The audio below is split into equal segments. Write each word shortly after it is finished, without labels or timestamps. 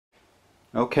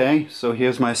Okay, so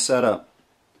here's my setup.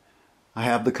 I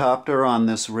have the copter on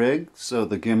this rig so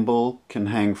the gimbal can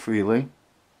hang freely.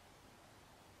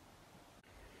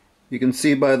 You can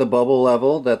see by the bubble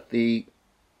level that the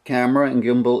camera and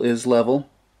gimbal is level.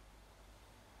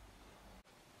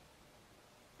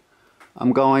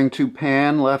 I'm going to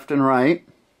pan left and right.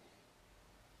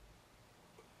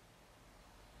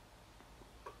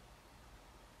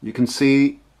 You can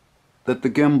see that the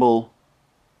gimbal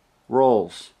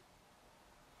rolls.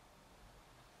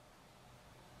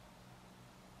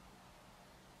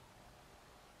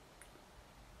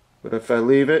 But if I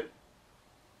leave it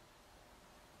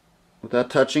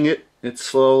without touching it, it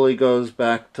slowly goes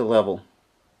back to level.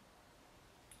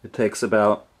 It takes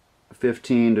about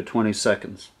 15 to 20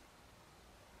 seconds.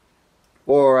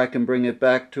 Or I can bring it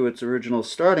back to its original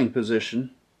starting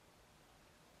position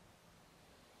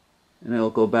and it'll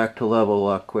go back to level a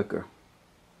lot quicker.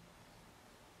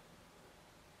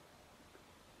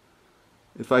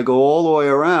 If I go all the way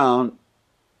around,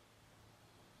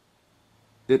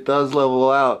 it does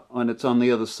level out when it's on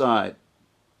the other side.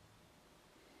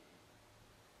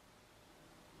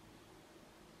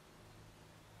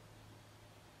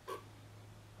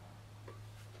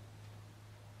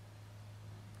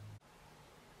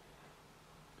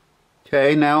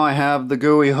 Okay, now I have the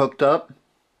GUI hooked up,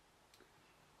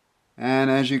 and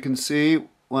as you can see,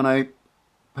 when I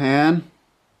pan,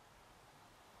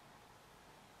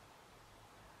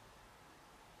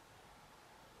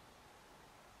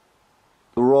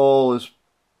 the roll is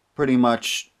pretty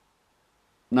much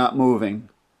not moving,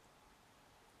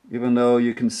 even though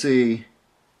you can see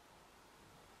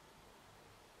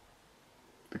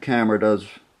the camera does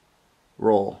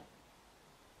roll.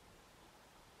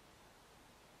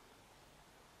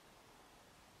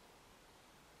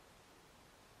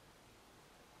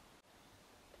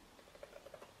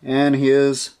 And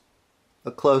here's a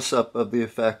close-up of the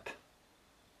effect.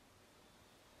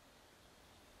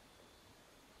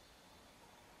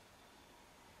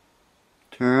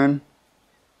 Turn,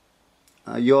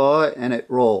 yaw, and it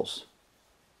rolls.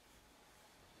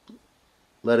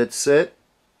 Let it sit.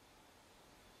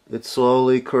 It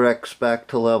slowly corrects back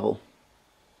to level.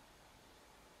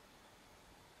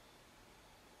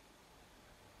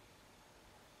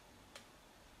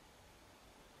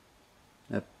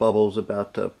 That bubble's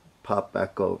about to pop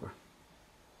back over.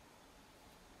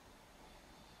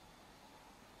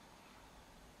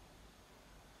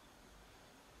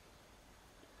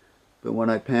 But when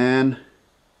I pan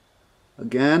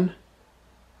again,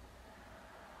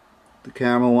 the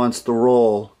camera wants to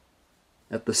roll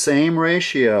at the same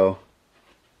ratio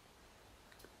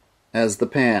as the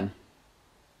pan.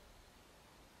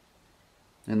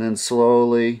 And then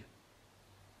slowly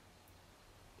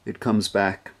it comes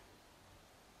back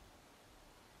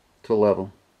to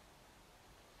level.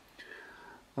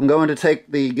 I'm going to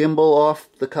take the gimbal off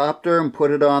the copter and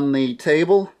put it on the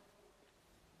table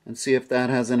and see if that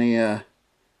has any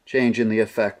change in the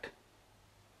effect.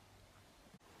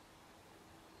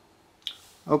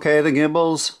 Okay, the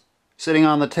gimbal's sitting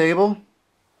on the table,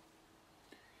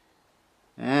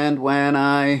 and when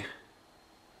I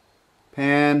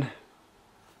pan,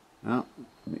 oh,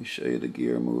 let me show you the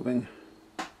gear moving.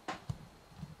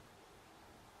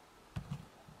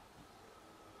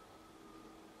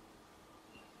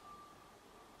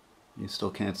 You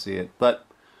still can't see it, but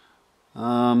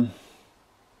so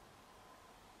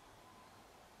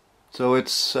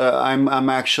it's I'm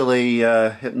actually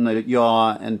hitting the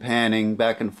yaw and panning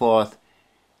back and forth,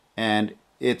 and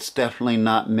it's definitely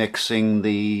not mixing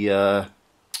the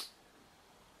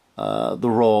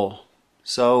roll.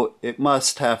 So it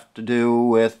must have to do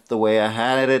with the way I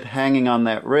had it hanging on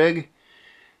that rig,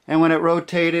 and when it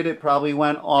rotated, it probably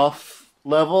went off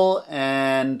level,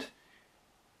 and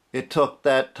it took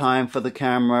that time for the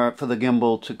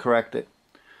gimbal to correct it.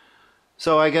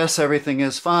 So I guess everything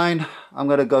is fine. I'm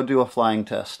going to go do a flying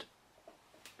test.